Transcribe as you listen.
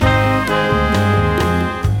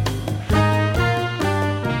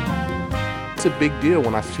It's a big deal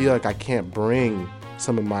when I feel like I can't bring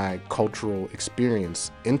some of my cultural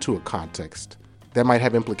experience into a context that might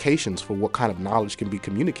have implications for what kind of knowledge can be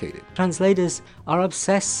communicated. Translators are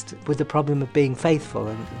obsessed with the problem of being faithful,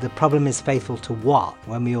 and the problem is faithful to what?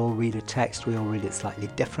 When we all read a text, we all read it slightly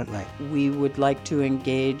differently. We would like to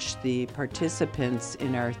engage the participants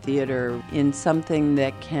in our theater in something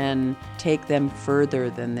that can take them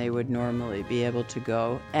further than they would normally be able to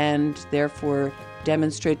go, and therefore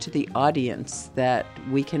demonstrate to the audience that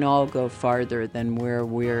we can all go farther than where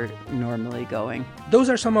we're normally going. Those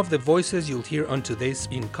are some of the voices you'll hear on today's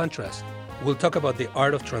In Contrast. We'll talk about the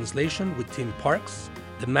art of translation with Tim Parks,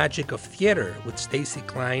 the magic of theater with Stacy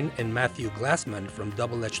Klein and Matthew Glassman from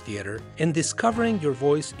Double Edge Theater, and discovering your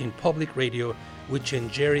voice in public radio with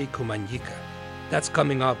Chenjeri Kumanyika. That's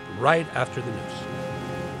coming up right after the news.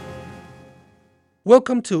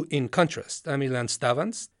 Welcome to In Contrast. I'm Ilan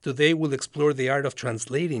Stavans. Today we'll explore the art of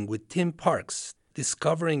translating with Tim Parks,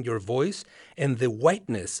 discovering your voice and the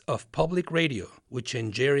whiteness of public radio with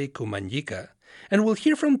Chenjeri Kumanyika. And we'll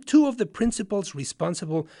hear from two of the principals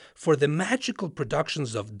responsible for the magical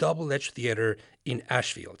productions of Double Edge Theater in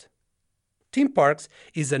Ashfield. Tim Parks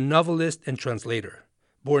is a novelist and translator.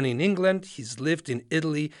 Born in England, he's lived in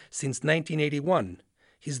Italy since 1981.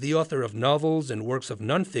 He's the author of novels and works of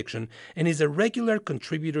nonfiction and is a regular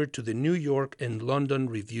contributor to the New York and London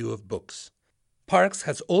Review of Books. Parks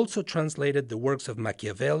has also translated the works of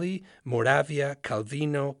Machiavelli, Moravia,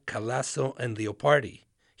 Calvino, Calasso, and Leopardi.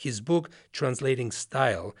 His book, Translating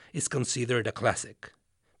Style, is considered a classic.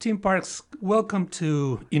 Tim Parks, welcome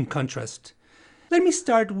to In Contrast. Let me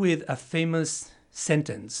start with a famous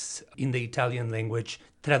sentence in the Italian language,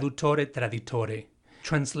 traduttore traditore.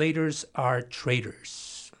 Translators are traitors.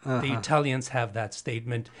 The Italians have that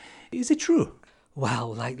statement. Is it true?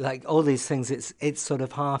 Well, like all these things, it's sort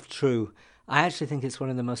of half true. I actually think it's one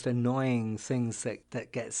of the most annoying things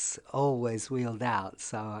that gets always wheeled out.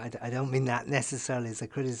 So I don't mean that necessarily as a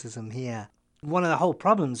criticism here. One of the whole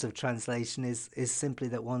problems of translation is simply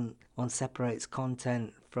that one separates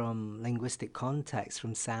content from linguistic context,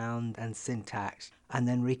 from sound and syntax, and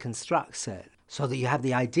then reconstructs it so that you have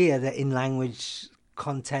the idea that in language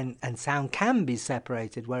content and sound can be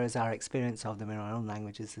separated, whereas our experience of them in our own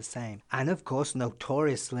language is the same. And of course,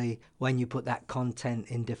 notoriously, when you put that content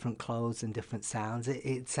in different clothes and different sounds,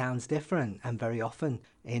 it sounds different. And very often,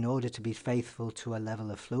 in order to be faithful to a level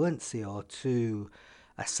of fluency or to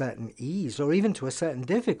a certain ease or even to a certain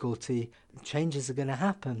difficulty, changes are going to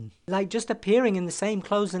happen. Like just appearing in the same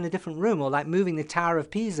clothes in a different room, or like moving the Tower of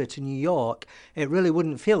Pisa to New York, it really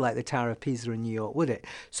wouldn't feel like the Tower of Pisa in New York, would it?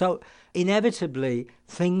 So inevitably,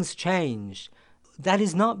 things change. That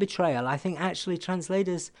is not betrayal. I think actually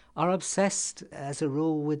translators are obsessed, as a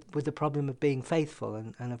rule, with the problem of being faithful.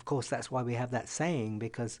 And of course, that's why we have that saying,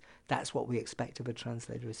 because that's what we expect of a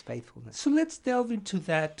translator is faithfulness. So let's delve into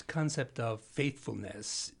that concept of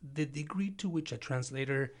faithfulness, the degree to which a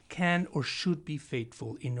translator can or should be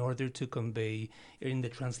faithful in order to convey in the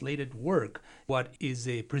translated work what is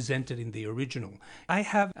presented in the original. I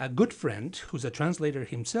have a good friend who's a translator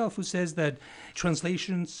himself who says that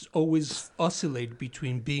translations always oscillate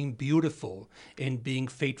between being beautiful and being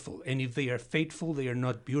faithful. And if they are faithful, they are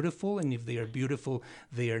not beautiful. And if they are beautiful,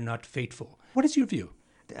 they are not faithful. What is your view?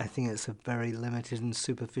 I think it's a very limited and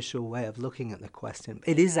superficial way of looking at the question.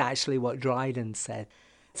 It is actually what Dryden said.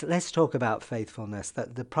 So let's talk about faithfulness.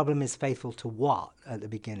 That the problem is faithful to what at the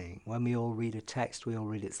beginning? When we all read a text, we all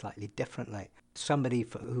read it slightly differently. Somebody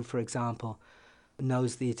who, for example,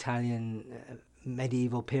 knows the Italian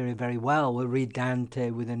medieval period very well will read Dante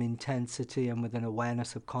with an intensity and with an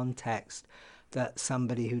awareness of context that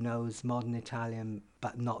somebody who knows modern Italian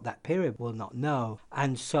but not that period will not know.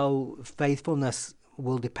 And so faithfulness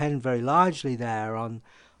will depend very largely there on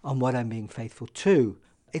what I'm being faithful to.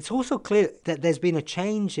 It's also clear that there's been a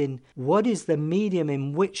change in what is the medium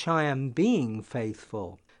in which I am being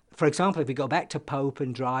faithful. For example, if we go back to Pope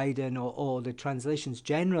and Dryden or the translations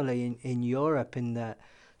generally in Europe in the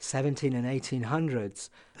 17 and 1800s,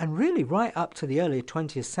 and really right up to the early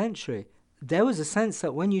 20th century, there was a sense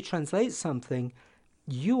that when you translate something,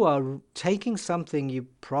 you are taking something you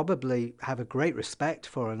probably have a great respect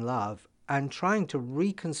for and love and trying to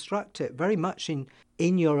reconstruct it very much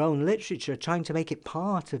in your own literature, trying to make it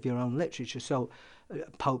part of your own literature. So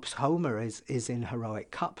Pope's Homer is in heroic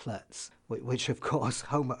couplets, which of course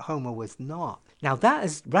Homer was not. Now that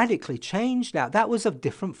has radically changed now. That was a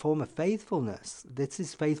different form of faithfulness. This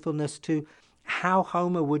is faithfulness to how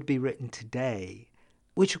Homer would be written today,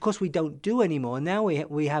 which of course we don't do anymore. Now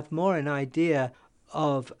we have more an idea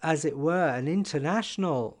of, as it were, an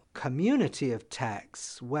international community of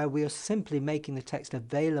texts where we are simply making the text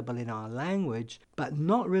available in our language, but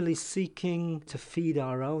not really seeking to feed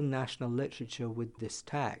our own national literature with this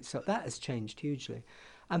text. So that has changed hugely.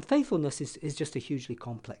 And faithfulness is just a hugely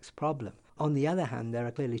complex problem. On the other hand, there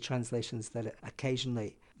are clearly translations that are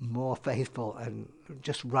occasionally more faithful and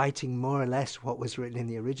just writing more or less what was written in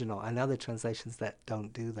the original, and other translations that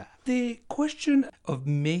don't do that. The question of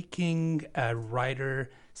making a writer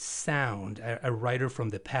sound, a writer from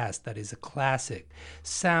the past that is a classic,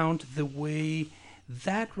 sound the way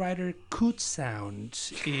that writer could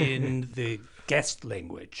sound in the guest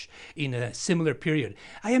language in a similar period.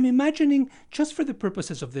 I am imagining, just for the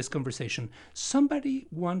purposes of this conversation, somebody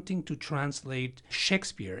wanting to translate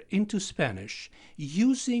Shakespeare into Spanish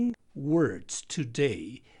using words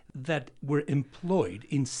today that were employed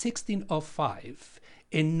in 1605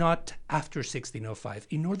 and not after 1605,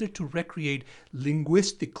 in order to recreate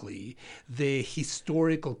linguistically the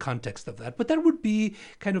historical context of that. But that would be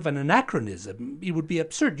kind of an anachronism. It would be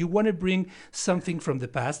absurd. You want to bring something from the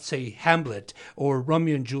past, say Hamlet or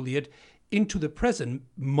Romeo and Juliet, into the present,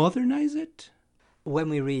 modernize it? When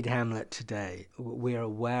we read Hamlet today, we're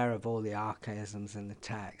aware of all the archaisms in the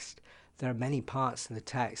text. There are many parts of the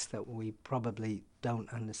text that we probably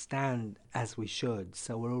don't understand as we should,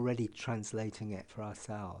 so we're already translating it for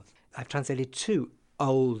ourselves. I've translated two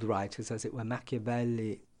old writers, as it were,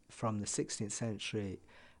 Machiavelli from the 16th century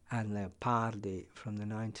and Leopardi from the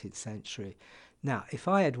 19th century. Now, if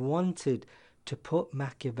I had wanted to put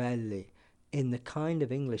Machiavelli in the kind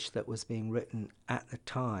of English that was being written at the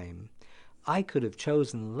time, I could have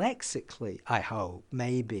chosen lexically, I hope,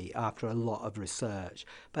 maybe, after a lot of research,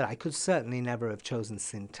 but I could certainly never have chosen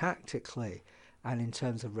syntactically and in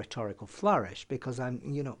terms of rhetorical flourish, because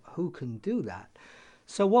who can do that?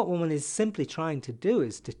 So what one is simply trying to do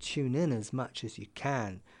is to tune in as much as you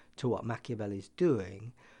can to what Machiavelli's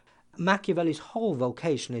doing. Machiavelli's whole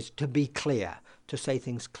vocation is to be clear, to say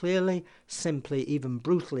things clearly, simply, even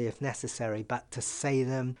brutally if necessary, but to say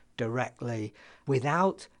them directly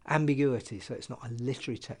without ambiguity. So it's not a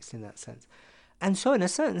literary text in that sense. And so in a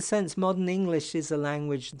certain sense, modern English is a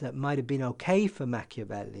language that might have been okay for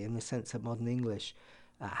Machiavelli, in the sense that modern English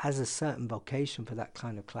has a certain vocation for that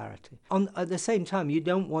kind of clarity. At the same time, you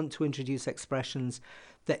don't want to introduce expressions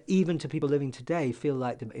that even to people living today feel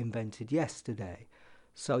like they were invented yesterday.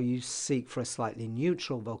 So you seek for a slightly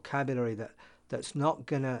neutral vocabulary that's not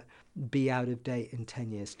going to be out of date in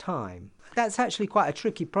 10 years' time. That's actually quite a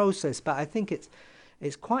tricky process, but I think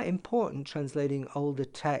it's quite important translating older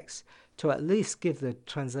texts to at least give the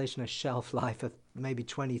translation a shelf life of maybe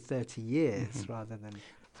 20, 30 years rather than...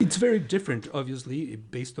 It's very different, obviously,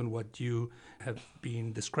 based on what you have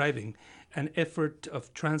been describing. An effort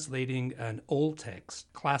of translating an old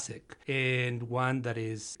text, classic, and one that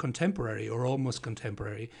is contemporary or almost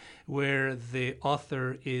contemporary, where the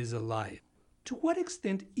author is alive. To what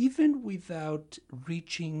extent, even without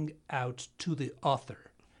reaching out to the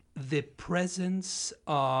author, the presence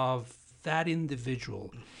of that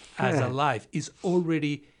individual as alive is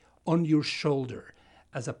already on your shoulder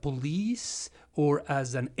as a police or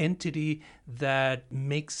as an entity that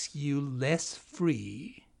makes you less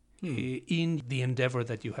free in the endeavor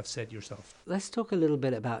that you have set yourself? Let's talk a little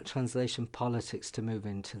bit about translation politics to move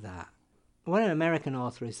into that. When an American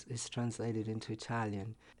author is translated into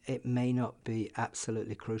Italian, it may not be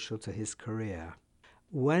absolutely crucial to his career.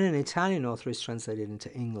 When an Italian author is translated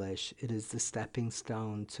into English, it is the stepping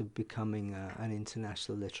stone to becoming an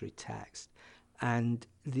international literary text. And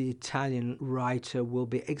the Italian writer will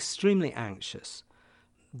be extremely anxious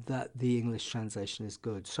that the English translation is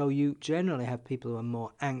good. So you generally have people who are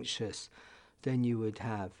more anxious than you would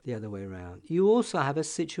have the other way around. You also have a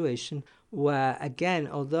situation where, again,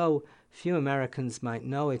 although few Americans might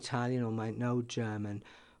know Italian or might know German,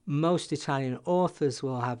 most Italian authors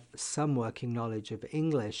will have some working knowledge of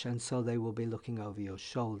English, and so they will be looking over your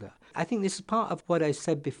shoulder. I think this is part of what I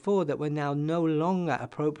said before, that we're now no longer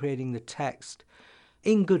appropriating the text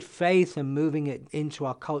in good faith and moving it into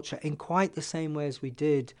our culture in quite the same way as we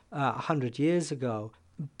did 100 years ago,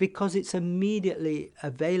 because it's immediately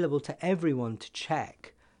available to everyone to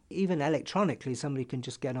check. Even electronically, somebody can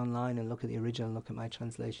just get online and look at the original and look at my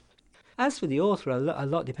translation. As for the author, a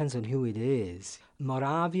lot depends on who it is.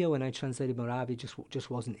 Moravia, when I translated Moravia,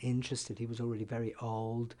 just wasn't interested. He was already very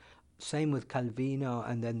old. Same with Calvino,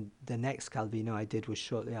 and then the next Calvino I did was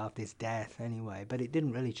shortly after his death anyway, but it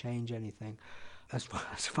didn't really change anything as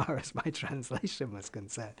far as my translation was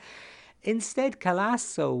concerned. Instead,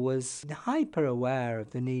 Calasso was hyper-aware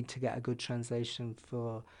of the need to get a good translation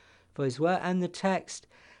for his work, and the text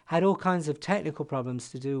had all kinds of technical problems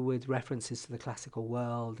to do with references to the classical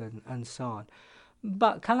world and so on.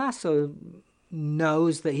 But Calasso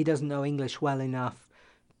knows that he doesn't know English well enough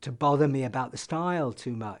to bother me about the style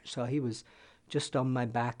too much. So he was just on my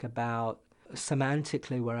back about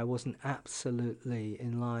semantically where I wasn't absolutely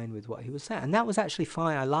in line with what he was saying. And that was actually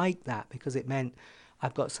fine. I liked that because it meant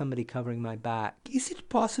I've got somebody covering my back. Is it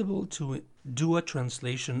possible to do a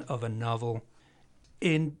translation of a novel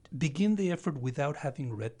and begin the effort without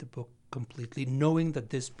having read the book completely, knowing that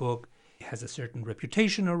this book has a certain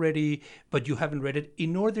reputation already, but you haven't read it,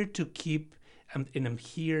 in order to keep, and I'm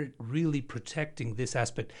here really protecting this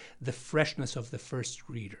aspect, the freshness of the first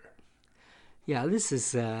reader? Yeah, this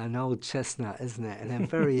is an old chestnut, isn't it? And a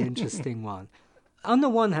very interesting one. On the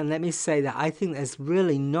one hand, let me say that I think there's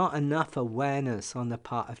really not enough awareness on the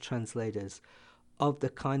part of translators of the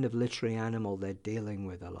kind of literary animal they're dealing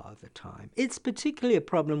with a lot of the time. It's particularly a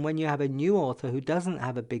problem when you have a new author who doesn't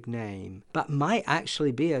have a big name, but might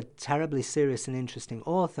actually be a terribly serious and interesting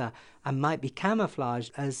author and might be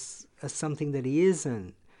camouflaged as something that he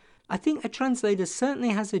isn't. I think a translator certainly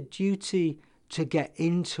has a duty to get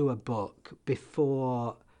into a book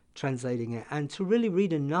before translating it and to really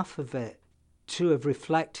read enough of it to have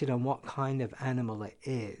reflected on what kind of animal it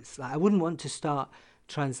is. Like, I wouldn't want to start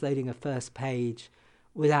translating a first page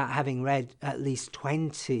without having read at least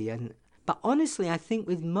 20. But honestly, I think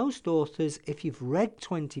with most authors, if you've read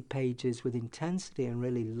 20 pages with intensity and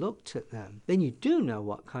really looked at them, then you do know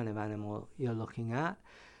what kind of animal you're looking at.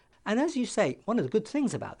 And as you say, one of the good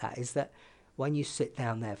things about that is that when you sit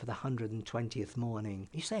down there for the 120th morning,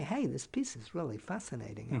 you say, hey, this piece is really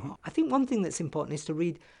fascinating. Mm-hmm. I think one thing that's important is to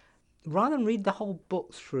read, rather than read the whole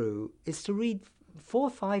book through, is to read 4 or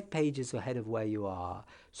 5 pages ahead of where you are.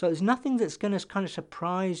 So there's nothing that's going to kind of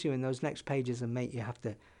surprise you in those next pages and make you have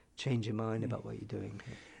to change your mind about what you're doing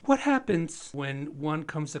here. What happens when one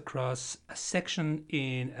comes across a section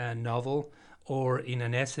in a novel or in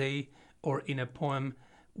an essay or in a poem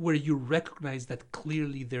where you recognize that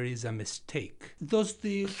clearly there is a mistake? Does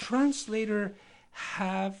the translator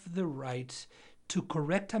have the right to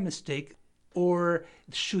correct a mistake, or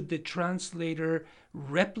should the translator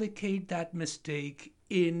replicate that mistake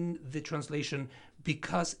in the translation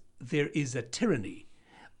because there is a tyranny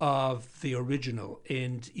of the original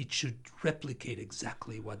and it should replicate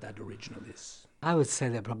exactly what that original is? I would say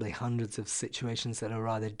there are probably hundreds of situations that are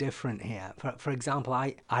rather different here. For example,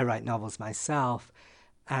 I write novels myself,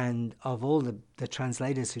 and of all the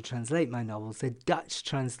translators who translate my novels, the Dutch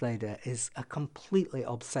translator is a completely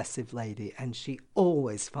obsessive lady, and she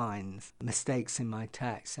always finds mistakes in my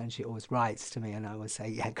text, and she always writes to me, and I always say,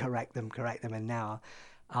 yeah, correct them, and now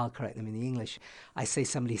I'll correct them in the English. I say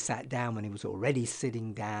somebody sat down when he was already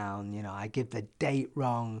sitting down, I give the date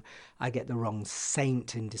wrong, I get the wrong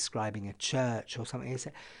saint in describing a church or something.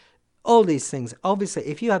 All these things. Obviously,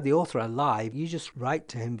 if you have the author alive, you just write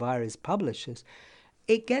to him via his publishers.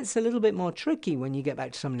 It gets a little bit more tricky when you get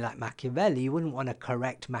back to somebody like Machiavelli. You wouldn't want to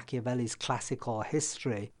correct Machiavelli's classical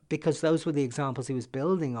history because those were the examples he was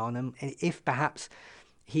building on. And if perhaps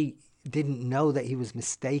he didn't know that he was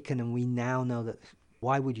mistaken and we now know that,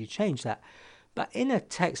 why would you change that? But in a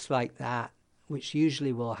text like that, which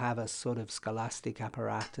usually will have a sort of scholastic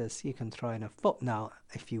apparatus, you can throw in a footnote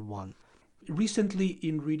if you want. Recently,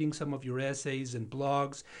 in reading some of your essays and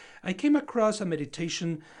blogs, I came across a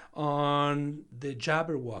meditation on the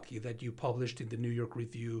Jabberwocky that you published in the New York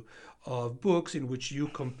Review of Books, in which you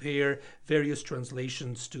compare various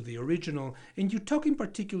translations to the original. And you talk in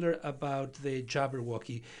particular about the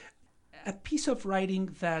Jabberwocky, a piece of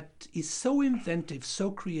writing that is so inventive, so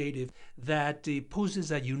creative, that it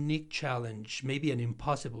poses a unique challenge, maybe an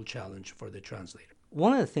impossible challenge for the translator.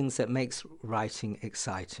 One of the things that makes writing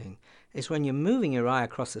exciting is when you're moving your eye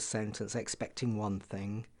across a sentence expecting one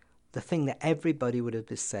thing, the thing that everybody would have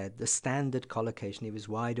just said, the standard collocation, he was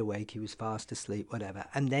wide awake, he was fast asleep, whatever,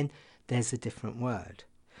 and then there's a different word.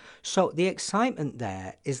 So the excitement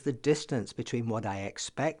there is the distance between what I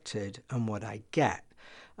expected and what I get.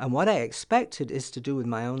 And what I expected is to do with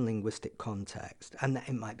my own linguistic context, and that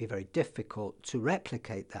it might be very difficult to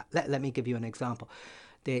replicate that. Let me give you an example.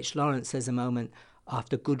 D.H. Lawrence says a moment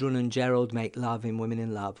after Gudrun and Gerald make love in Women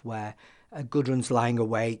in Love, where Gudrun's lying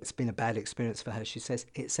awake, it's been a bad experience for her,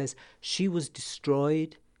 it says, she was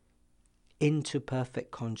destroyed into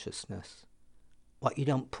perfect consciousness. What you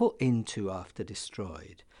don't put into after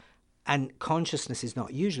destroyed. And consciousness is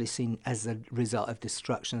not usually seen as a result of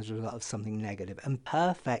destruction, as a result of something negative. And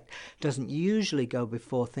perfect doesn't usually go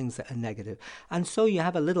before things that are negative. And so you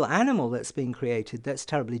have a little animal that's being created that's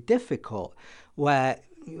terribly difficult, where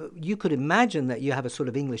you could imagine that you have a sort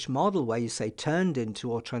of English model where you say turned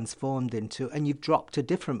into or transformed into, and you've dropped a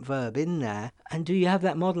different verb in there. And do you have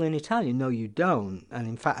that model in Italian? No, you don't. And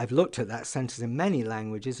in fact, I've looked at that sentence in many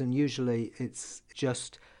languages, and usually it's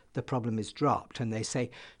just the problem is dropped. And they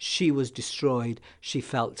say, she was destroyed, she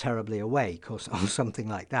felt terribly awake, or something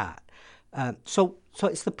like that. So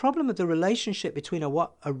it's the problem of the relationship between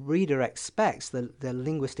what a reader expects, the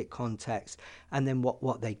linguistic context, and then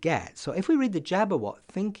what they get. So if we read the Jabberwock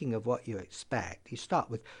thinking of what you expect, you start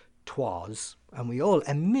with 'twas, and we all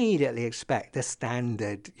immediately expect the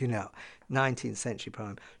standard, 19th century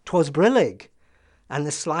poem. 'Twas brillig, and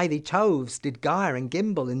the slithy toves did gyre and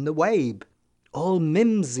gimble in the wabe. All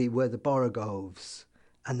mimsy were the borogoves,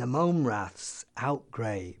 and the momraths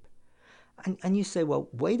outgrabe. And you say, well,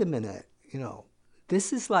 wait a minute,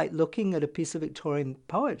 this is like looking at a piece of Victorian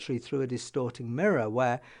poetry through a distorting mirror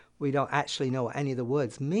where we don't actually know what any of the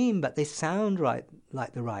words mean, but they sound right,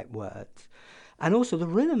 like the right words. And also the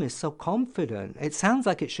rhythm is so confident. It sounds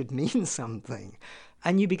like it should mean something.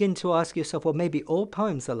 And you begin to ask yourself, well, maybe all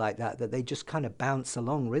poems are like that they just kind of bounce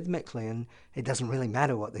along rhythmically and it doesn't really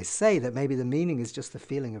matter what they say, that maybe the meaning is just the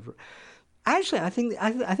feeling of... Actually, I think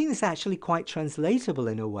it's actually quite translatable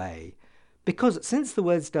in a way, because since the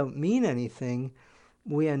words don't mean anything,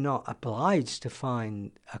 we are not obliged to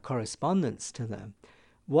find a correspondence to them.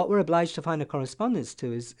 What we're obliged to find a correspondence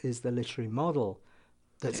to is the literary model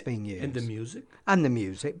that's being used. And the music. And the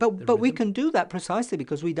music. But we can do that precisely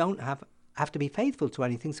because we don't have to be faithful to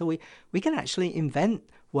anything. So we can actually invent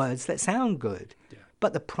words that sound good. Yeah.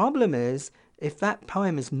 But the problem is, if that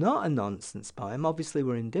poem is not a nonsense poem, obviously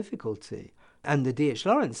we're in difficulty. And the D.H.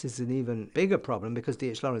 Lawrence is an even bigger problem because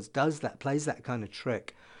D.H. Lawrence plays that kind of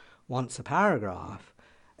trick once a paragraph.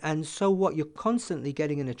 And so what you're constantly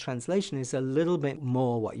getting in a translation is a little bit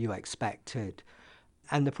more what you expected.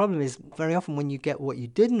 And the problem is, very often when you get what you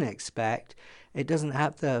didn't expect, it doesn't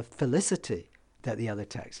have the felicity that the other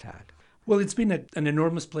text had. Well, it's been an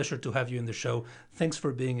enormous pleasure to have you in the show. Thanks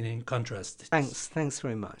for being in Contrast. Thanks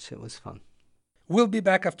very much. It was fun. We'll be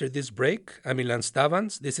back after this break. I'm Ilan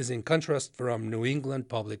Stavans. This is In Contrast from New England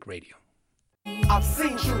Public Radio. I've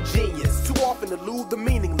seen true genius too often elude the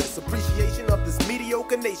meaningless appreciation of this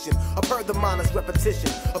mediocre nation. I've heard the mindless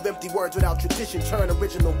repetition of empty words without tradition turn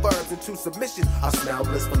original verbs into submission. I smell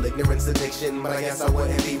blissful ignorance addiction, but I guess I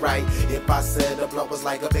wouldn't be right if I said a blunt was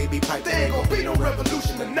like a baby pipe. There ain't gonna be no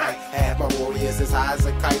revolution tonight. Half my warriors as high as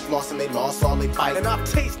a kite, lost and they lost all they fight. And I've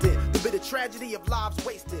tasted the bitter tragedy of lives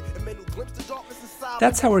wasted and men who glimpsed the darkness inside.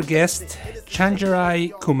 That's our guest,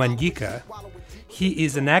 Chanjarai Kumanyika. He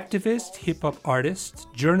is an activist, hip-hop artist,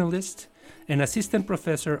 journalist, and assistant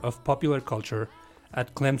professor of popular culture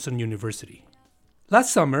at Clemson University.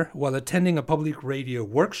 Last summer, while attending a public radio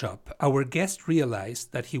workshop, our guest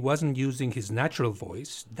realized that he wasn't using his natural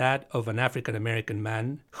voice, that of an African-American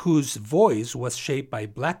man whose voice was shaped by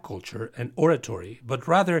Black culture and oratory, but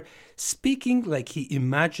rather speaking like he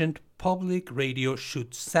imagined public radio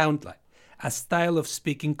should sound like. A style of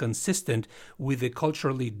speaking consistent with the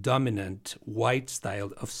culturally dominant white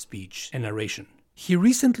style of speech and narration. He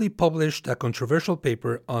recently published a controversial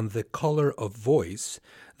paper on the color of voice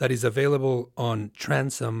that is available on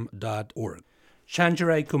transom.org.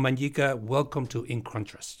 Chanjarai Kumanyika, welcome to In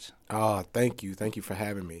Contrast. Thank you. Thank you for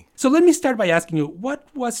having me. So let me start by asking you, what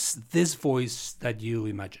was this voice that you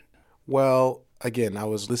imagined? Well, again, I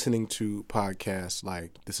was listening to podcasts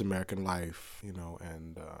like This American Life,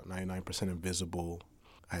 and 99% Invisible.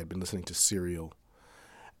 I had been listening to Serial.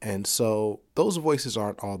 And so those voices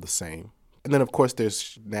aren't all the same. And then, of course,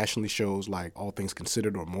 there's nationally shows like All Things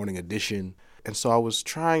Considered or Morning Edition. And so I was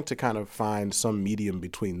trying to kind of find some medium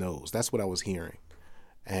between those. That's what I was hearing.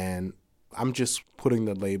 And I'm just putting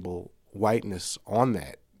the label whiteness on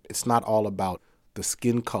that. It's not all about the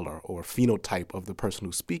skin color or phenotype of the person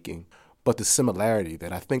who's speaking, but the similarity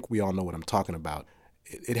that I think we all know what I'm talking about.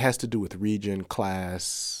 It has to do with region,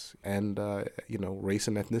 class, and, race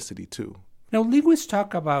and ethnicity, too. Now, linguists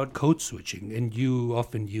talk about code switching, and you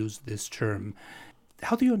often use this term.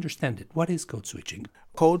 How do you understand it? What is code switching?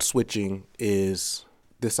 Code switching is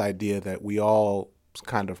this idea that we all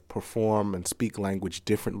kind of perform and speak language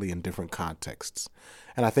differently in different contexts.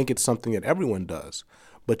 And I think it's something that everyone does.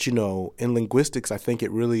 But, in linguistics, I think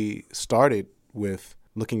it really started with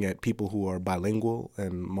looking at people who are bilingual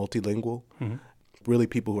and multilingual, really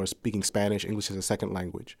people who are speaking Spanish, English as a second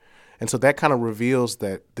language. And so that kind of reveals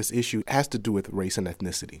that this issue has to do with race and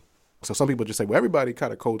ethnicity. So some people just say, well, everybody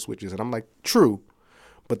kind of code switches. And I'm like, true,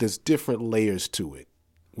 but there's different layers to it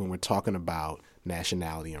when we're talking about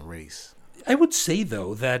nationality and race. I would say,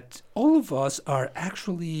 though, that all of us are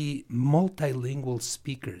actually multilingual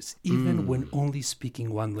speakers, even when only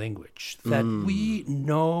speaking one language. That we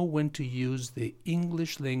know when to use the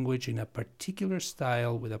English language in a particular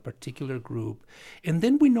style with a particular group, and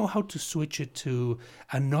then we know how to switch it to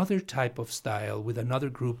another type of style with another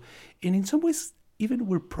group. And in some ways, even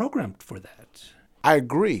we're programmed for that. I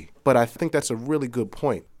agree, but I think that's a really good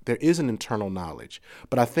point. There is an internal knowledge,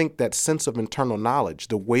 but I think that sense of internal knowledge,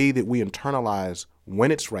 the way that we internalize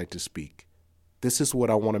when it's right to speak, this is what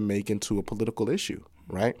I want to make into a political issue,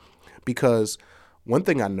 right? Because one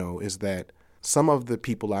thing I know is that some of the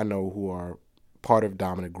people I know who are part of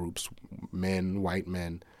dominant groups, men, white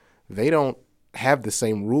men, they don't have the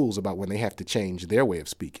same rules about when they have to change their way of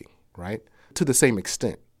speaking, right? To the same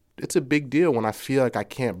extent. It's a big deal when I feel like I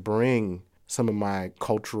can't bring some of my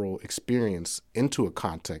cultural experience into a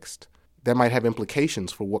context that might have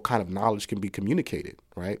implications for what kind of knowledge can be communicated,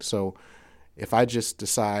 right? So if I just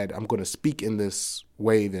decide I'm going to speak in this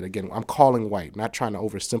way that, again, I'm calling white, not trying to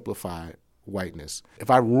oversimplify whiteness.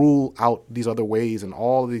 If I rule out these other ways in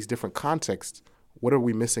all of these different contexts, what are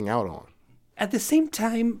we missing out on? At the same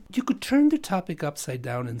time, you could turn the topic upside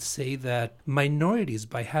down and say that minorities,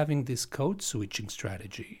 by having this code switching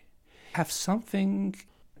strategy, have something,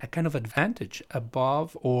 a kind of advantage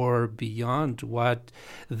above or beyond what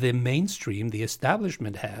the mainstream, the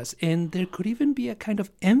establishment has. And there could even be a kind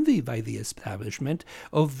of envy by the establishment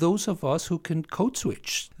of those of us who can code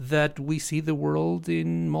switch, that we see the world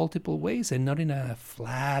in multiple ways and not in a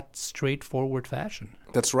flat, straightforward fashion.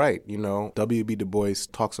 That's right. You know, W.B. Du Bois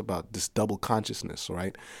talks about this double consciousness,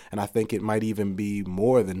 right? And I think it might even be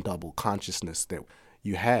more than double consciousness that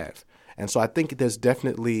you have. And so I think there's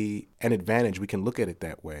definitely an advantage. We can look at it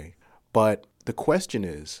that way. But the question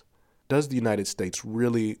is, does the United States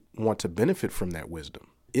really want to benefit from that wisdom?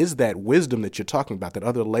 Is that wisdom that you're talking about, that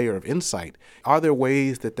other layer of insight, are there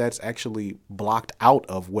ways that that's actually blocked out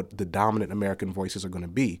of what the dominant American voices are going to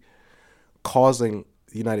be, causing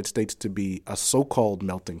the United States to be a so-called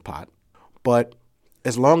melting pot? But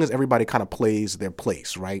as long as everybody kind of plays their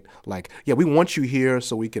place, right? Like, yeah, we want you here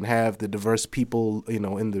so we can have the diverse people, you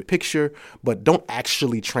know, in the picture, but don't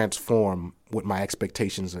actually transform what my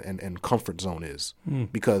expectations and comfort zone is.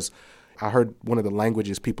 Because I heard one of the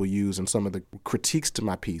languages people use in some of the critiques to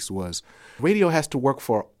my piece was radio has to work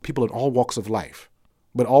for people in all walks of life.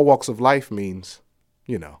 But all walks of life means,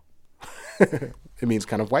 you know, it means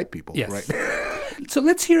kind of white people, yes. Right? So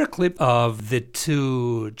let's hear a clip of the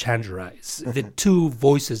two Chandrais, the two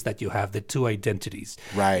voices that you have, the two identities.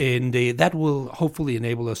 Right. And that will hopefully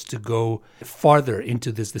enable us to go farther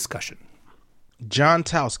into this discussion. John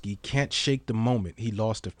Towski can't shake the moment he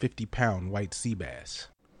lost a 50-pound white sea bass.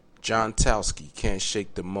 John Towski can't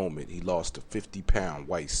shake the moment he lost a 50-pound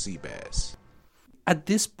white sea bass. At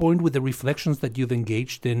this point, with the reflections that you've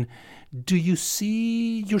engaged in, do you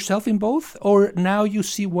see yourself in both? Or now you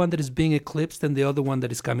see one that is being eclipsed and the other one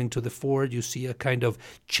that is coming to the fore? You see a kind of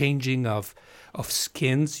changing of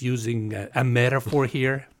skins, using a metaphor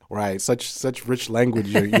here? Right. Such rich language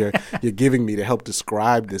you're giving me to help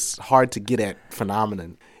describe this hard to get at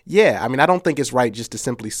phenomenon. Yeah, I mean, I don't think it's right just to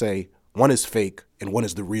simply say one is fake and one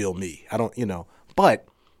is the real me. I don't, but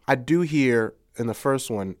I do hear in the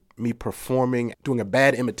first one me performing, doing a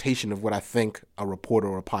bad imitation of what I think a reporter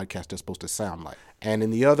or a podcaster is supposed to sound like. And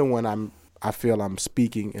in the other one, I feel I'm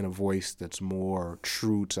speaking in a voice that's more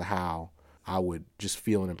true to how I would just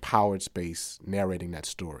feel an empowered space narrating that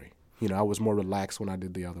story. I was more relaxed when I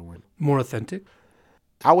did the other one. More authentic?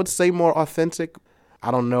 I would say more authentic.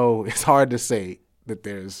 I don't know. It's hard to say that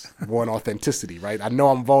there's one authenticity, right? I know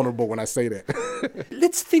I'm vulnerable when I say that.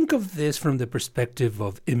 Let's think of this from the perspective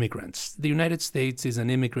of immigrants. The United States is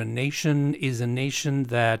an immigrant nation, is a nation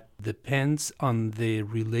that depends on the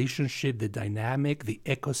relationship, the dynamic, the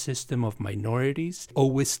ecosystem of minorities,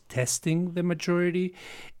 always testing the majority.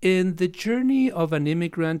 And the journey of an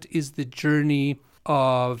immigrant is the journey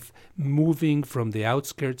of moving from the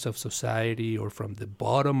outskirts of society or from the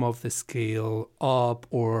bottom of the scale up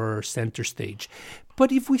or center stage.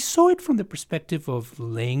 But if we saw it from the perspective of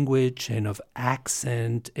language and of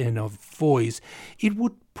accent and of voice, it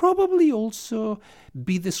would probably also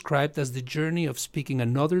be described as the journey of speaking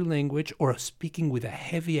another language or speaking with a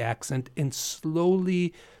heavy accent and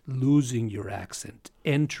slowly losing your accent.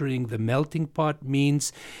 Entering the melting pot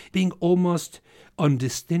means being almost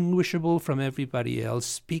undistinguishable from everybody else,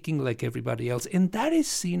 speaking like everybody else, and that is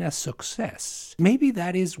seen as success. Maybe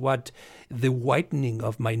that is what the whitening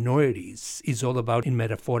of minorities is all about in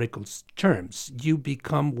metaphorical terms. You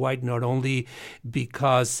become white not only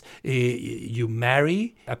because you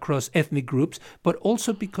marry across ethnic groups, but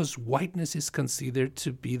also because whiteness is considered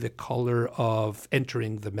to be the color of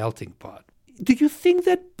entering the melting pot. Do you think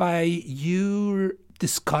that by your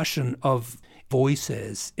discussion of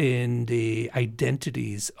voices and the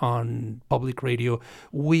identities on public radio,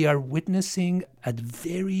 we are witnessing a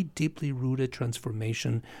very deeply rooted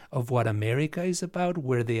transformation of what America is about,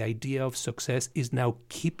 where the idea of success is now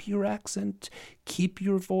keep your accent, keep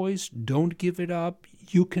your voice, don't give it up.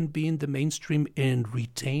 You can be in the mainstream and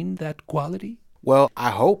retain that quality? Well,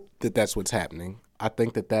 I hope that that's what's happening. I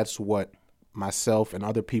think that that's what myself and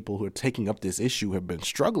other people who are taking up this issue have been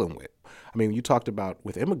struggling with. I mean, you talked about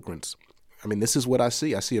with immigrants. I mean, this is what I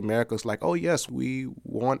see. I see America's like, oh, yes, we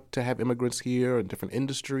want to have immigrants here in different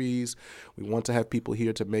industries. We want to have people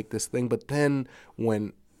here to make this thing. But then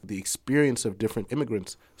when the experience of different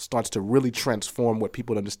immigrants starts to really transform what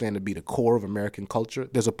people understand to be the core of American culture,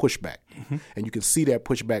 there's a pushback. Mm-hmm. And you can see that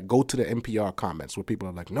pushback go to the NPR comments where people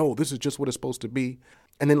are like, no, this is just what it's supposed to be.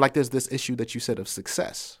 And then like there's this issue that you said of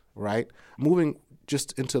success, right? Moving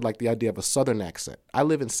just into like the idea of a Southern accent. I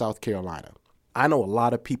live in South Carolina. I know a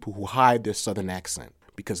lot of people who hide their Southern accent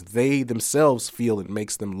because they themselves feel it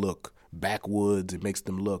makes them look backwoods. It makes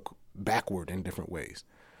them look backward in different ways.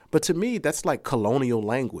 But to me, that's like colonial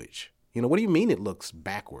language. You know, what do you mean it looks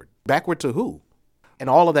backward? Backward to who? And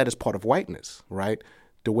all of that is part of whiteness, right?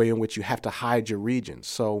 The way in which you have to hide your region.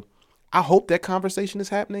 So I hope that conversation is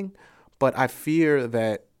happening, but I fear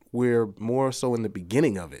that we're more so in the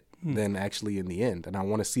beginning of it than actually in the end. And I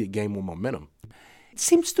want to see it gain more momentum. It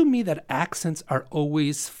seems to me that accents are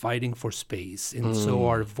always fighting for space, and so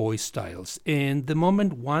are voice styles. And the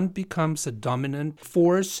moment one becomes a dominant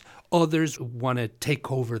force, others want to take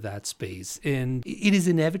over that space. And it is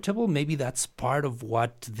inevitable. Maybe that's part of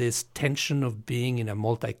what this tension of being in a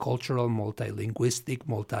multicultural, multilinguistic,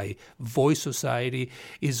 multi-voice society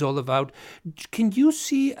is all about. Can you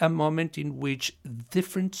see a moment in which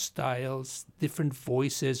different styles, different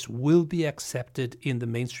voices will be accepted in the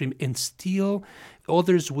mainstream and still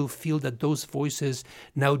others will feel that those voices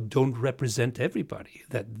now don't represent everybody,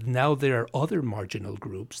 that now there are other marginal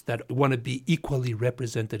groups that want to be equally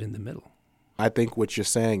represented in the middle? I think what you're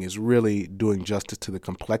saying is really doing justice to the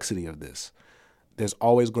complexity of this. There's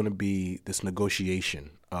always going to be this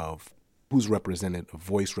negotiation of who's represented, of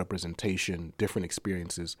voice representation, different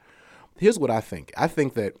experiences. Here's what I think. I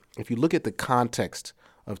think that if you look at the context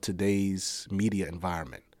of today's media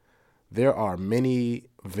environment, there are many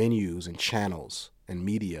venues and channels and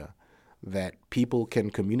media that people can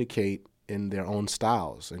communicate in their own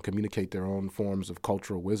styles and communicate their own forms of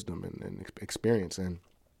cultural wisdom and experience and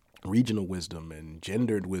regional wisdom and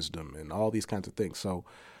gendered wisdom and all these kinds of things. So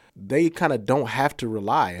they kind of don't have to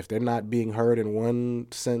rely. If they're not being heard in one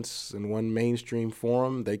sense, in one mainstream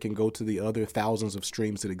forum, they can go to the other thousands of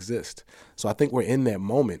streams that exist. So I think we're in that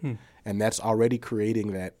moment, and that's already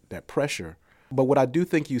creating that pressure. But what I do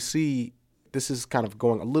think you see, this is kind of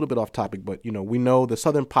going a little bit off topic, but you know, we know the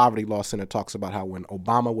Southern Poverty Law Center talks about how when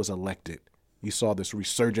Obama was elected, you saw this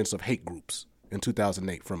resurgence of hate groups in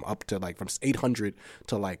 2008 from 800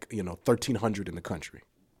 to 1,300 in the country.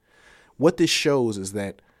 What this shows is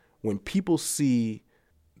that when people see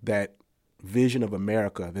that vision of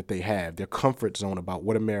America that they have, their comfort zone about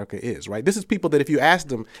what America is, right? This is people that if you asked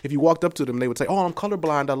them, if you walked up to them, they would say, oh, I'm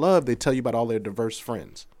colorblind, they tell you about all their diverse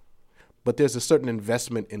friends. But there's a certain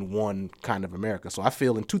investment in one kind of America. So I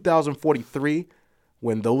feel in 2043,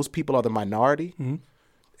 when those people are the minority,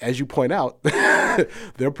 as you point out,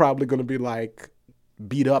 they're probably going to be like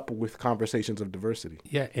beat up with conversations of diversity.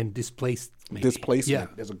 Yeah, and displaced. Maybe.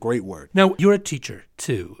 Displacement is a great word. Now, you're a teacher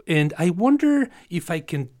too, and I wonder if I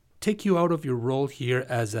can take you out of your role here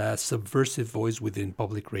as a subversive voice within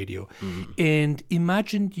public radio and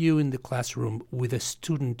imagine you in the classroom with a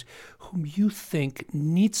student whom you think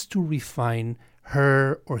needs to refine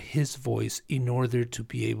her or his voice in order to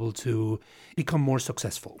be able to become more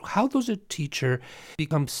successful. How does a teacher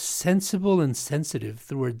become sensible and sensitive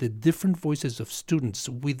toward the different voices of students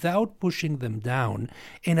without pushing them down,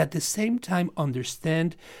 and at the same time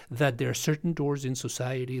understand that there are certain doors in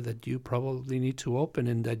society that you probably need to open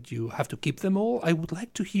and that you have to keep them all? I would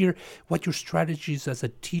like to hear what your strategies as a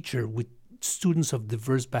teacher with students of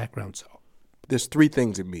diverse backgrounds are. There's three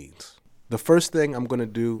things it means. The first thing I'm going to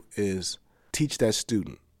do is teach that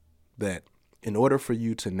student that in order for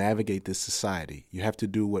you to navigate this society, you have to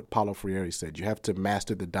do what Paulo Freire said. You have to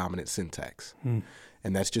master the dominant syntax. And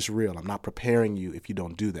that's just real. I'm not preparing you if you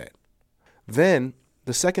don't do that. Then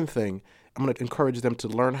the second thing, I'm going to encourage them to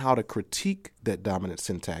learn how to critique that dominant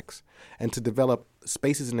syntax and to develop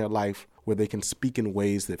spaces in their life where they can speak in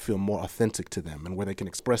ways that feel more authentic to them and where they can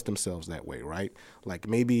express themselves that way, right? Like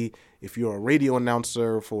maybe if you're a radio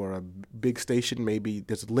announcer for a big station, maybe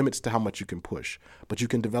there's limits to how much you can push, but you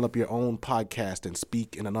can develop your own podcast and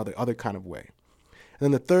speak in another kind of way. And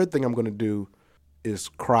then the third thing I'm going to do is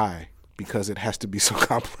cry, because it has to be so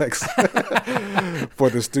complex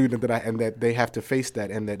for the student that they have to face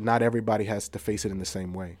that, and that not everybody has to face it in the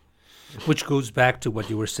same way. Which goes back to what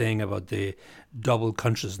you were saying about the double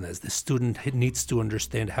consciousness. The student needs to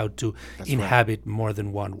understand how to inhabit more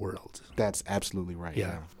than one world. That's absolutely right.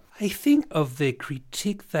 Yeah. I think of the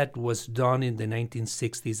critique that was done in the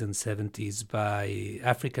 1960s and 70s by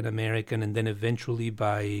African American and then eventually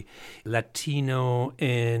by Latino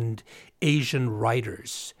and Asian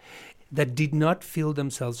writers that did not feel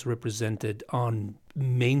themselves represented on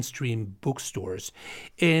mainstream bookstores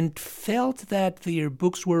and felt that their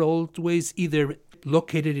books were always either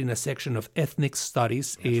located in a section of ethnic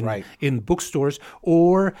studies in bookstores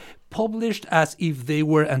or published as if they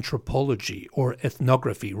were anthropology or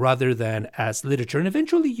ethnography rather than as literature. And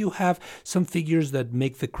eventually you have some figures that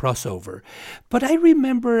make the crossover. But I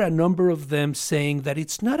remember a number of them saying that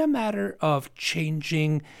it's not a matter of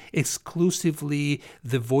changing exclusively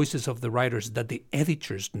the voices of the writers, that the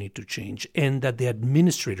editors need to change and that the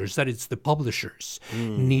administrators, that it's the publishers,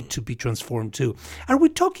 need to be transformed too. Are we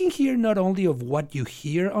talking here not only of what you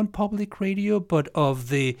hear on public radio, but of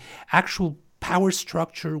the actual power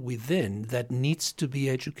structure within that needs to be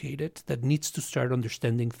educated, that needs to start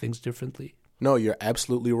understanding things differently? No, you're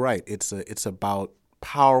absolutely right. It's about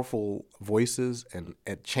powerful voices and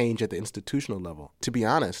change at the institutional level. To be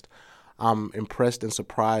honest, I'm impressed and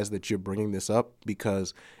surprised that you're bringing this up,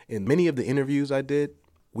 because in many of the interviews I did,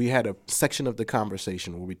 we had a section of the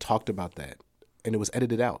conversation where we talked about that. And it was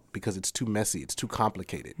edited out because it's too messy. It's too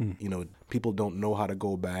complicated. You know, people don't know how to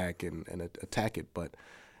go back and attack it. But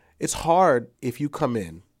it's hard if you come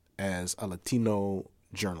in as a Latino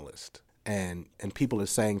journalist and people are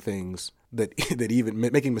saying things that even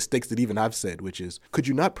making mistakes that even I've said, which is, could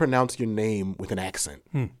you not pronounce your name with an accent?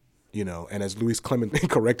 You know, and as Luis Clement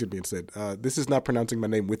corrected me and said, this is not pronouncing my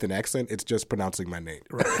name with an accent. It's just pronouncing my name.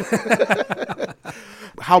 Right.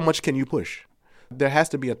 How much can you push? There has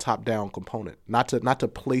to be a top-down component, not to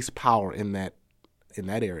place power in that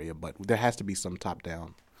area, but there has to be some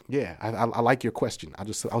top-down. Yeah, I like your question. I'll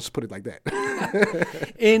just put it like that.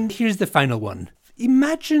 And here's the final one.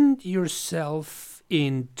 Imagine yourself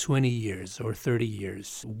in 20 years or 30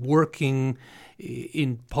 years working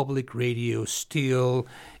in public radio still.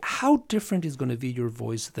 How different is going to be your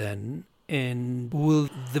voice then? And will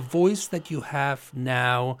the voice that you have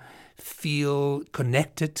now feel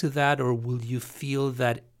connected to that, or will you feel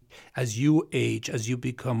that as you age, as you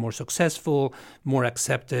become more successful, more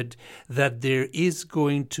accepted, that there is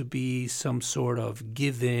going to be some sort of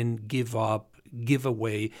give in, give up, give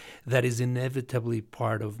away that is inevitably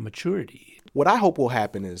part of maturity? What I hope will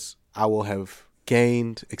happen is I will have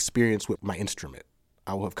gained experience with my instrument.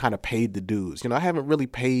 I will have kind of paid the dues. You know, I haven't really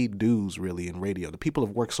paid dues really in radio. The people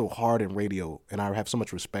have worked so hard in radio, and I have so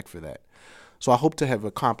much respect for that. So I hope to have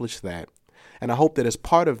accomplished that. And I hope that as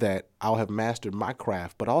part of that, I'll have mastered my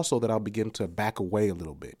craft, but also that I'll begin to back away a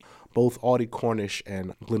little bit. Both Audie Cornish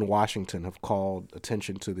and Glenn Washington have called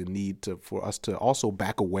attention to the need for us to also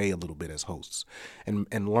back away a little bit as hosts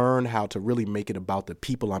and learn how to really make it about the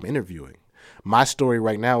people I'm interviewing. My story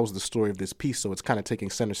right now is the story of this piece, so it's kind of taking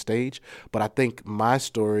center stage. But I think my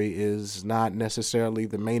story is not necessarily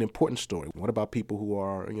the main important story. What about people who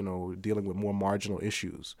are, you know, dealing with more marginal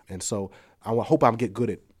issues? And so I hope I get good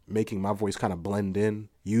at making my voice kind of blend in,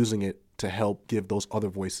 using it to help give those other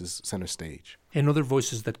voices center stage. And other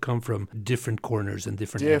voices that come from different corners and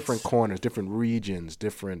different corners, different regions,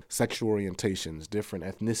 different sexual orientations, different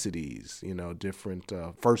ethnicities, you know, different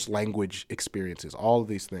first language experiences, all of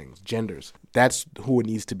these things, genders. That's who it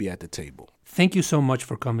needs to be at the table. Thank you so much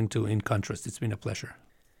for coming to In Contrast. It's been a pleasure.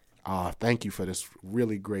 Thank you for this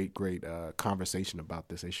really great conversation about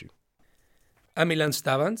this issue. I'm Ilan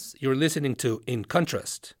Stavans. You're listening to In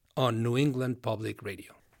Contrast on New England Public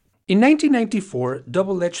Radio. In 1994,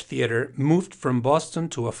 Double Edge Theater moved from Boston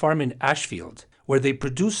to a farm in Ashfield, where they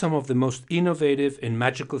produced some of the most innovative and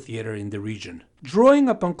magical theater in the region. Drawing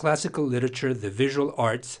upon classical literature, the visual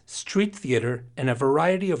arts, street theater, and a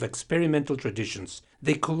variety of experimental traditions,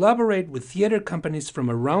 they collaborate with theater companies from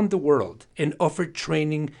around the world and offer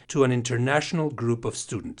training to an international group of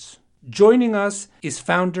students. Joining us is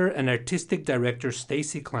founder and artistic director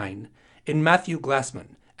Stacy Klein and Matthew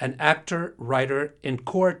Glassman, an actor, writer, and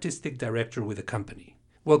co-artistic director with the company.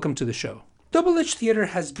 Welcome to the show. Double Edge Theater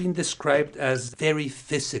has been described as very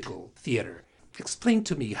physical theater. Explain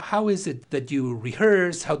to me, how is it that you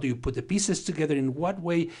rehearse? How do you put the pieces together? In what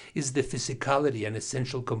way is the physicality an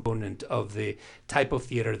essential component of the type of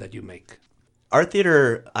theater that you make? Art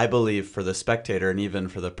theater, I believe, for the spectator and even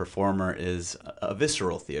for the performer, is a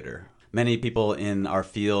visceral theater. Many people in our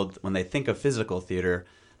field, when they think of physical theater,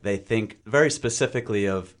 they think very specifically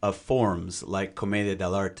of forms like commedia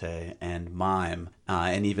dell'arte and mime,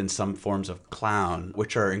 and even some forms of clown,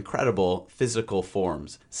 which are incredible physical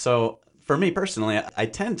forms. So for me personally, I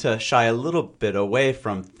tend to shy a little bit away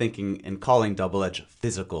from thinking and calling Double Edge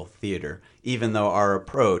physical theater, even though our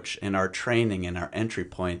approach and our training and our entry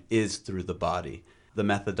point is through the body. The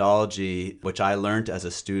methodology, which I learned as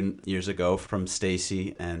a student years ago from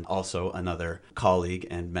Stacy and also another colleague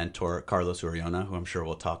and mentor, Carlos Uriona, who I'm sure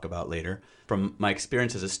we'll talk about later. From my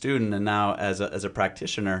experience as a student and now as a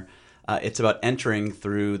practitioner, it's about entering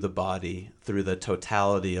through the body, through the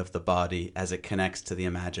totality of the body as it connects to the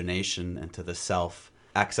imagination and to the self,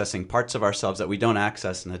 accessing parts of ourselves that we don't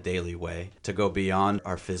access in a daily way, to go beyond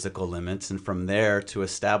our physical limits, and from there to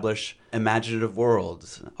establish imaginative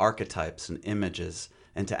worlds, archetypes, and images,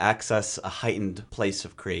 and to access a heightened place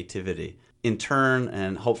of creativity. In turn,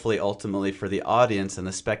 and hopefully ultimately for the audience and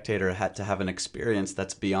the spectator, had to have an experience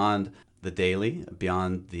that's beyond the daily,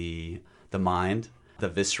 beyond the mind, the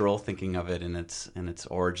visceral, thinking of it in its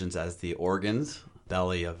origins as the organs,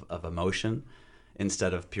 belly of emotion,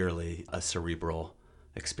 instead of purely a cerebral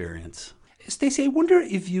experience. Stacy, I wonder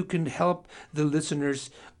if you can help the listeners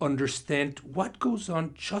understand what goes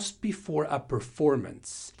on just before a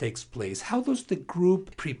performance takes place. How does the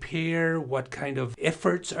group prepare? What kind of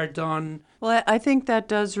efforts are done? Well, I think that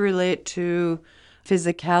does relate to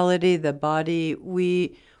physicality, the body.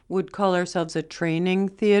 We would call ourselves a training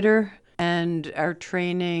theater, and our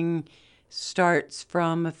training starts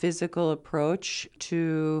from a physical approach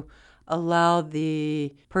to allow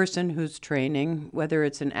the person who's training, whether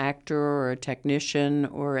it's an actor or a technician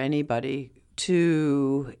or anybody,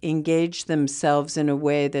 to engage themselves in a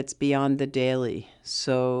way that's beyond the daily.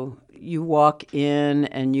 So you walk in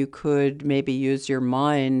and you could maybe use your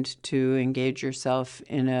mind to engage yourself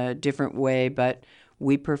in a different way, but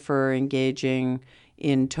we prefer engaging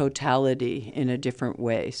in totality in a different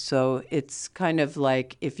way. So it's kind of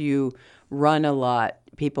like if you run a lot,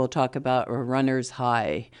 people talk about a runner's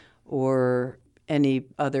high, or any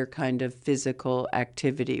other kind of physical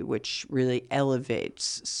activity which really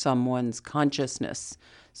elevates someone's consciousness.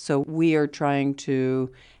 So we are trying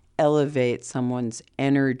to elevate someone's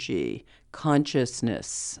energy,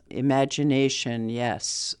 consciousness, imagination,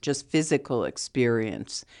 yes, just physical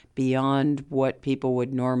experience beyond what people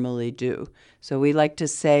would normally do. So we like to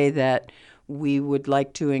say that we would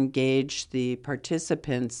like to engage the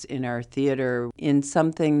participants in our theater in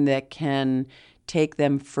something that can take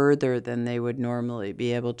them further than they would normally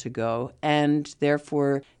be able to go, and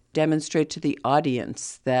therefore demonstrate to the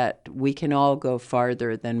audience that we can all go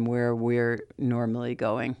farther than where we're normally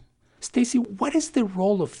going. Stacy, what is the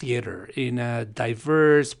role of theater in a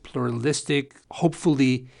diverse, pluralistic,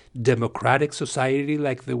 hopefully democratic society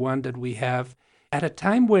like the one that we have, at a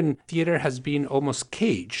time when theater has been almost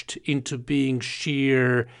caged into being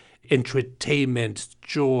sheer entertainment,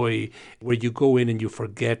 joy, where you go in and you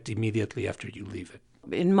forget immediately after you leave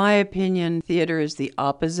it? In my opinion, theater is the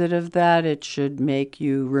opposite of that. It should make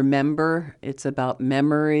you remember. It's about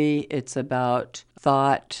memory. It's about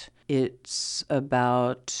thought. It's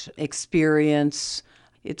about experience.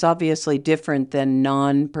 It's obviously different than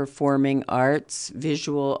non-performing arts.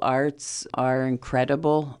 Visual arts are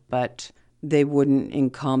incredible, but they wouldn't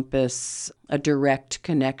encompass a direct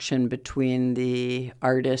connection between the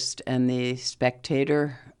artist and the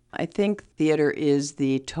spectator. I think theater is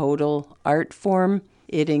the total art form.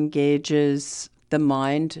 It engages the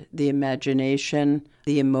mind, the imagination,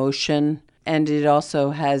 the emotion, and it also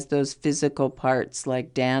has those physical parts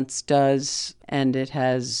like dance does, and it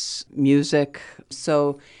has music.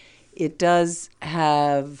 So it does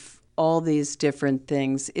have all these different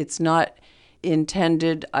things. It's not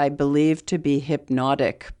intended, I believe, to be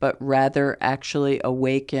hypnotic, but rather actually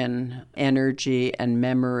awaken energy and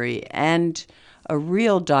memory and a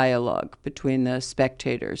real dialogue between the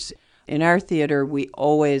spectators. In our theater, we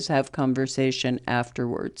always have conversation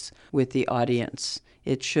afterwards with the audience.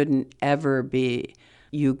 It shouldn't ever be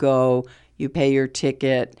you go, you pay your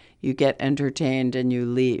ticket, you get entertained, and you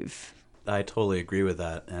leave. I totally agree with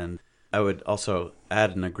that. And I would also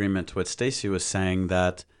add an agreement to what Stacy was saying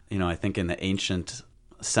that, I think in the ancient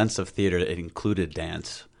sense of theater, it included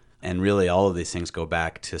dance. And really all of these things go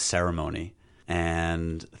back to ceremony.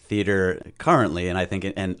 And theater currently, and I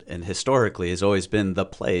think and historically, has always been the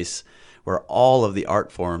place where all of the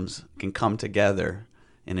art forms can come together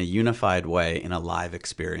in a unified way in a live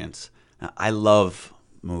experience. Now, I love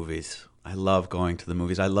movies. I love going to the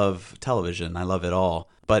movies. I love television. I love it all.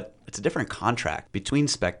 But it's a different contract between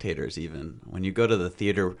spectators even. When you go to the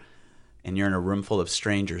theater and you're in a room full of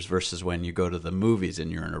strangers versus when you go to the movies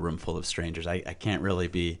and you're in a room full of strangers. I can't really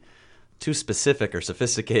be too specific or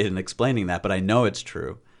sophisticated in explaining that, but I know it's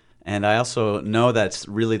true. And I also know that's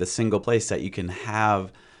really the single place that you can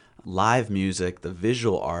have live music, the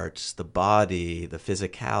visual arts, the body, the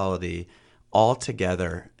physicality, all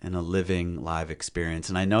together in a living live experience.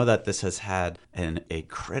 And I know that this has had a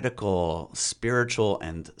critical spiritual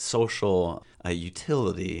and social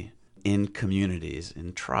utility in communities,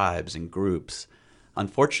 in tribes, in groups.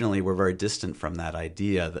 Unfortunately, we're very distant from that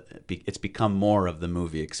idea. It's become more of the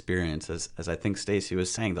movie experience. As I think Stacey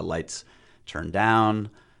was saying, the lights turn down,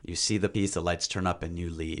 you see the piece, the lights turn up, and you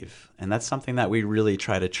leave. And that's something that we really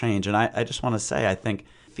try to change. And I just want to say, I think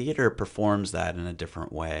theater performs that in a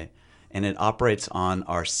different way. And it operates on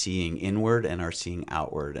our seeing inward and our seeing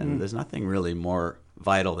outward. And there's nothing really more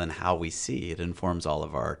vital than how we see. It informs all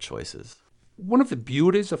of our choices. One of the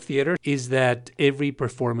beauties of theater is that every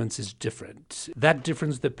performance is different. That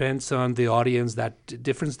difference depends on the audience. That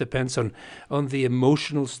difference depends on the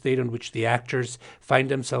emotional state on which the actors find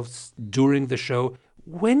themselves during the show.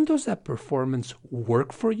 When does that performance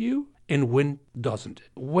work for you and when doesn't it?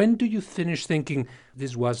 When do you finish thinking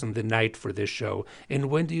this wasn't the night for this show?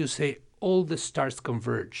 And when do you say all the stars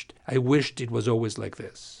converged? I wished it was always like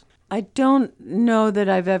this. I don't know that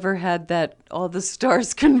I've ever had that all the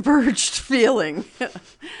stars converged feeling.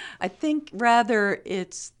 I think rather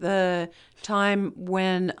it's the time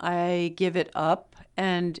when I give it up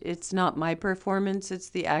and it's not my performance, it's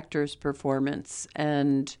the actor's performance.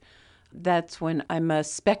 And that's when I'm a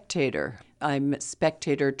spectator. I'm a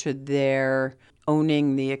spectator to their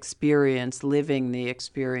owning the experience, living the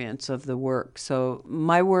experience of the work. So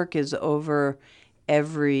my work is over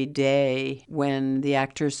every day when the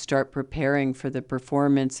actors start preparing for the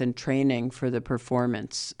performance and training for the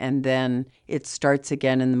performance. And then it starts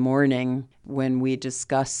again in the morning when we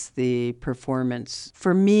discuss the performance.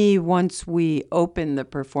 For me, once we open the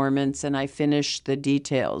performance and I finish the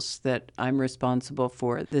details that I'm responsible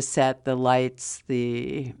for, the set, the lights,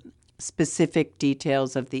 the specific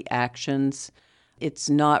details of the actions, it's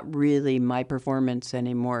not really my performance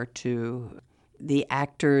anymore. The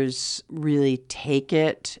actors really take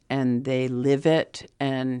it and they live it,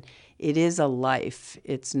 and it is a life.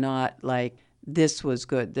 It's not like this was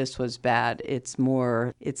good, this was bad. It's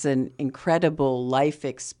an incredible life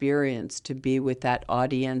experience to be with that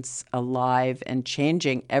audience alive and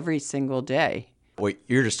changing every single day. What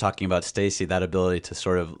you're just talking about, Stacey, that ability to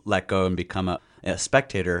sort of let go and become a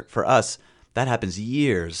spectator, for us, that happens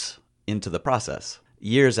years into the process.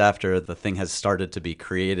 Years after the thing has started to be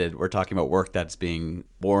created, we're talking about work that's being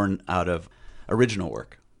born out of original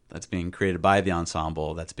work, that's being created by the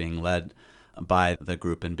ensemble, that's being led by the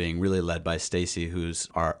group and being really led by Stacey, who's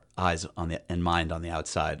our eyes and mind on the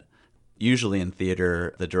outside. Usually in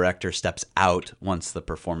theater, the director steps out once the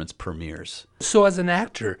performance premieres. So as an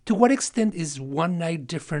actor, to what extent is one night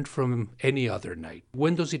different from any other night?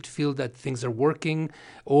 When does it feel that things are working,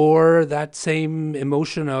 or that same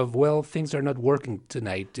emotion of, well, things are not working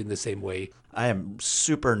tonight in the same way? I am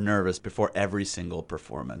super nervous before every single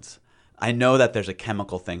performance. I know that there's a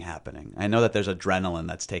chemical thing happening. I know that there's adrenaline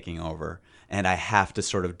that's taking over, and I have to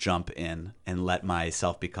sort of jump in and let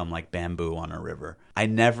myself become like bamboo on a river. I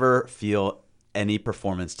never feel any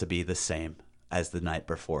performance to be the same as the night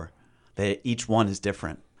before. Each one is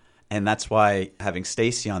different. And that's why having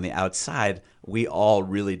Stacey on the outside, we all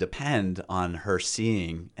really depend on her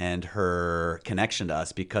seeing and her connection to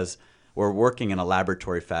us, because we're working in a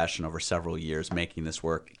laboratory fashion over several years, making this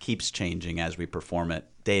work. It keeps changing as we perform it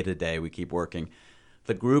day to day. We keep working.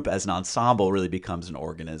 The group as an ensemble really becomes an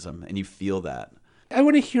organism, and you feel that. I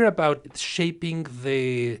want to hear about shaping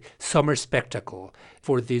the summer spectacle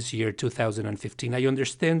for this year, 2015. I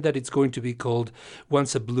understand that it's going to be called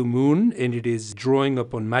Once a Blue Moon, and it is drawing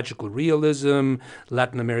upon magical realism,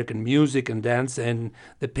 Latin American music and dance, and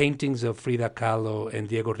the paintings of Frida Kahlo and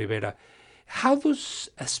Diego Rivera. How does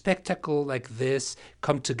a spectacle like this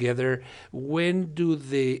come together? When do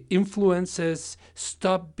the influences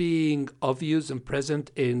stop being obvious and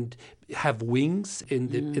present and have wings, and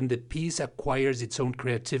the piece acquires its own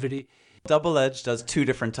creativity? Double Edge does two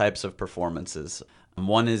different types of performances.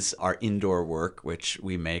 One is our indoor work, which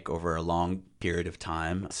we make over a long period of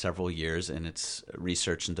time, several years in its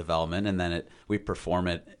research and development, and then we perform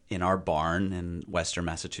it in our barn in Western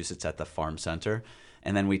Massachusetts at the Farm Center.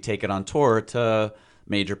 And then we take it on tour to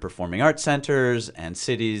major performing arts centers and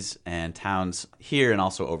cities and towns here and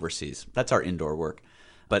also overseas. That's our indoor work.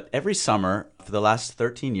 But every summer, for the last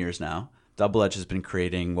 13 years now, Double Edge has been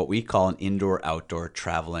creating what we call an indoor-outdoor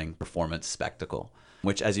traveling performance spectacle,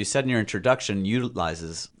 which, as you said in your introduction,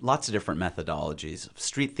 utilizes lots of different methodologies: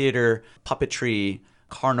 street theater, puppetry,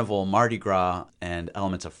 carnival, Mardi Gras, and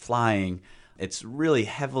elements of flying. It's really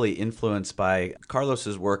heavily influenced by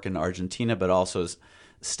Carlos's work in Argentina, but also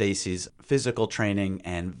Stacy's physical training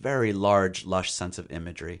and very large, lush sense of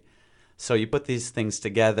imagery. So you put these things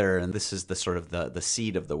together, and this is the sort of the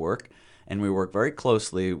seed of the work. And we work very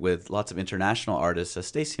closely with lots of international artists, as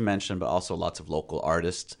Stacy mentioned, but also lots of local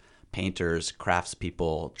artists, painters,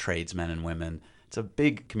 craftspeople, tradesmen and women. It's a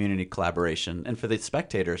big community collaboration. And for the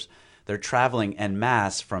spectators, they're traveling en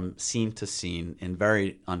masse from scene to scene in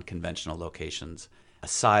very unconventional locations. A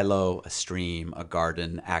silo, a stream, a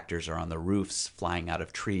garden. Actors are on the roofs, flying out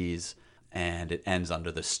of trees, and it ends under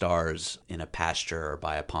the stars in a pasture or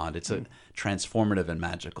by a pond. It's a transformative and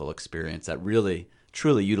magical experience that really,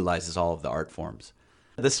 truly utilizes all of the art forms.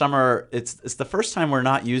 This summer, it's the first time we're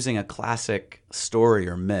not using a classic story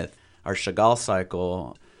or myth. Our Chagall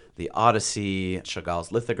cycle, the Odyssey,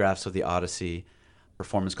 Chagall's lithographs of the Odyssey,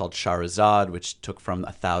 performance called Shahrazad, which took from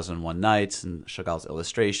 1001 Nights, and Chagall's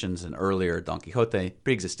illustrations, and earlier Don Quixote,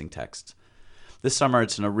 pre-existing texts. This summer,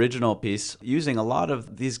 it's an original piece using a lot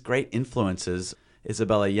of these great influences.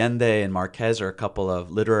 Isabel Allende and Marquez are a couple of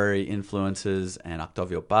literary influences, and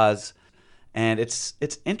Octavio Paz. And it's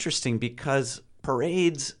interesting because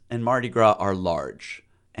parades and Mardi Gras are large,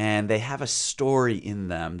 and they have a story in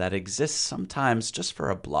them that exists sometimes just for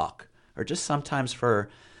a block, or just sometimes for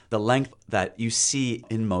the length that you see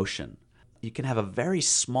in motion. You can have a very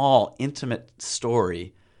small, intimate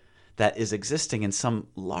story that is existing in some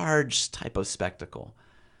large type of spectacle.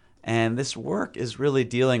 And this work is really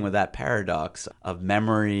dealing with that paradox of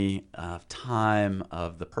memory, of time,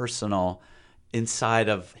 of the personal, inside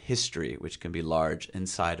of history, which can be large,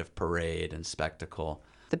 inside of parade and spectacle.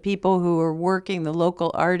 The people who are working, the local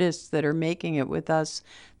artists that are making it with us,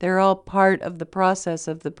 they're all part of the process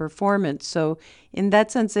of the performance. So in that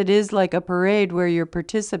sense, it is like a parade where you're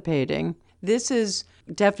participating. This is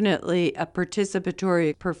definitely a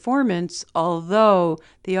participatory performance, although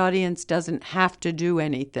the audience doesn't have to do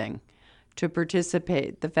anything to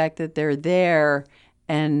participate. The fact that they're there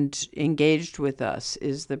and engaged with us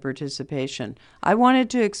is the participation. I wanted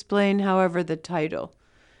to explain, however, the title,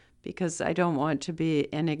 because I don't want to be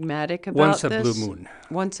enigmatic about this. Once a Blue Moon.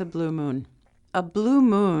 Once a Blue Moon. A blue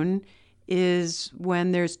moon is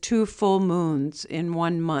when there's 2 full moons in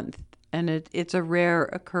 1 month, and it's a rare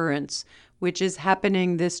occurrence, which is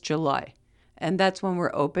happening this July. And that's when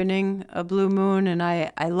we're opening a blue moon, and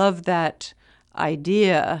I love that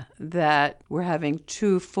idea that we're having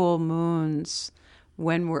 2 full moons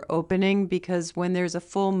when we're opening, because when there's a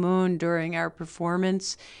full moon during our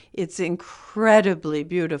performance, it's incredibly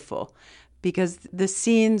beautiful because the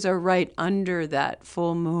scenes are right under that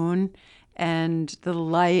full moon and the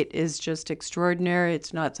light is just extraordinary.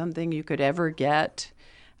 It's not something you could ever get.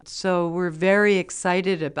 So we're very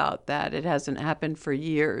excited about that. It hasn't happened for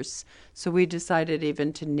years. So we decided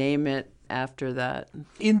even to name it after that.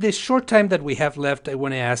 In the short time that we have left, I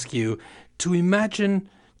want to ask you to imagine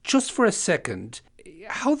just for a second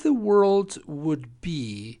how the world would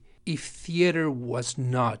be if theater was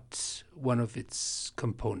not one of its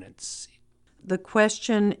components. The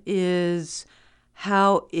question is,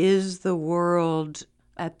 how is the world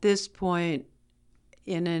at this point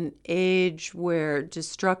in an age where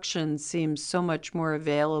destruction seems so much more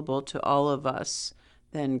available to all of us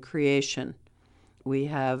than creation? We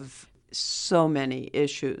have so many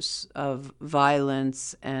issues of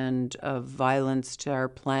violence and of violence to our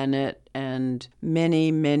planet and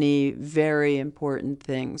many, many very important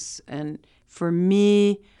things. And for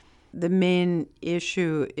me, the main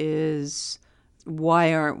issue is,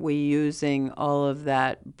 why aren't we using all of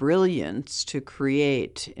that brilliance to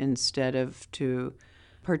create instead of to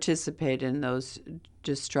participate in those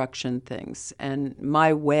destruction things? And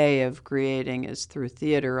my way of creating is through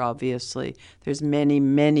theater, obviously. There's many,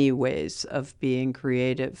 many ways of being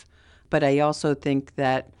creative. But I also think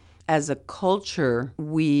that as a culture,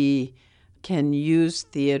 we can use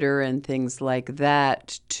theater and things like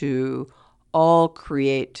that to all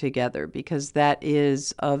create together, because that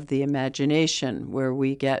is of the imagination, where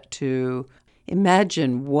we get to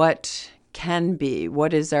imagine what can be,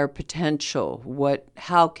 what is our potential,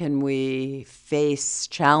 how can we face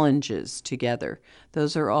challenges together.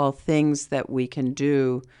 Those are all things that we can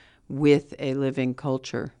do with a living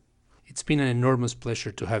culture. It's been an enormous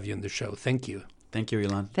pleasure to have you on the show. Thank you. Thank you,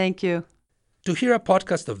 Ilan. Thank you. To hear a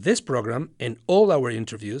podcast of this program and all our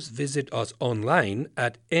interviews, visit us online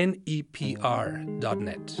at nepr.net.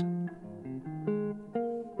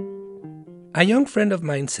 A young friend of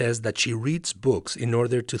mine says that she reads books in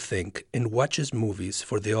order to think and watches movies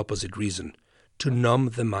for the opposite reason, to numb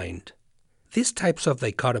the mind. These types of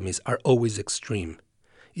dichotomies are always extreme.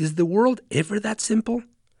 Is the world ever that simple?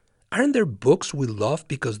 Aren't there books we love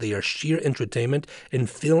because they are sheer entertainment and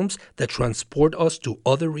films that transport us to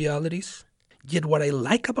other realities? Yet what I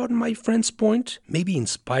like about my friend's point, maybe in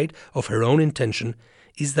spite of her own intention,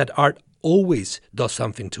 is that art always does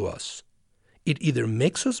something to us. It either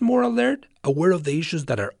makes us more alert, aware of the issues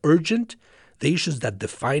that are urgent, the issues that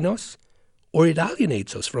define us, or it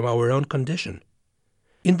alienates us from our own condition.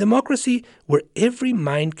 In democracy, where every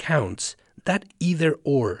mind counts, that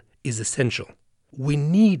either-or is essential. We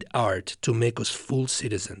need art to make us full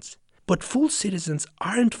citizens. But full citizens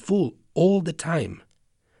aren't full all the time.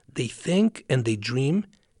 They think and they dream,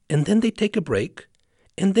 and then they take a break,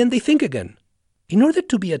 and then they think again. In order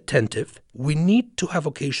to be attentive, we need to have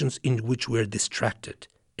occasions in which we are distracted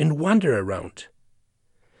and wander around.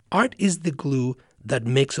 Art is the glue that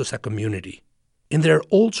makes us a community. And there are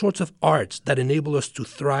all sorts of arts that enable us to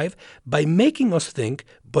thrive by making us think,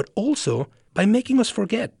 but also by making us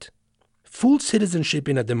forget. Full citizenship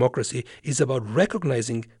in a democracy is about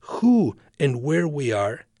recognizing who and where we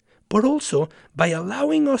are, but also by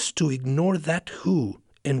allowing us to ignore that who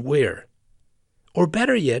and where. Or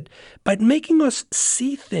better yet, by making us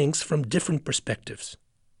see things from different perspectives.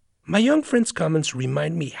 My young friend's comments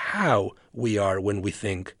remind me how we are when we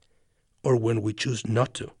think, or when we choose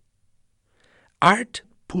not to. Art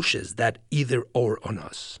pushes that either-or on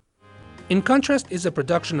us. In Contrast is a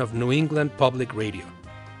production of New England Public Radio.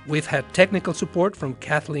 We've had technical support from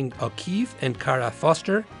Kathleen O'Keefe and Cara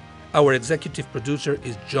Foster. Our executive producer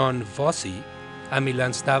is John Vossi. I'm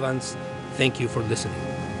Ilan Stavans. Thank you for listening.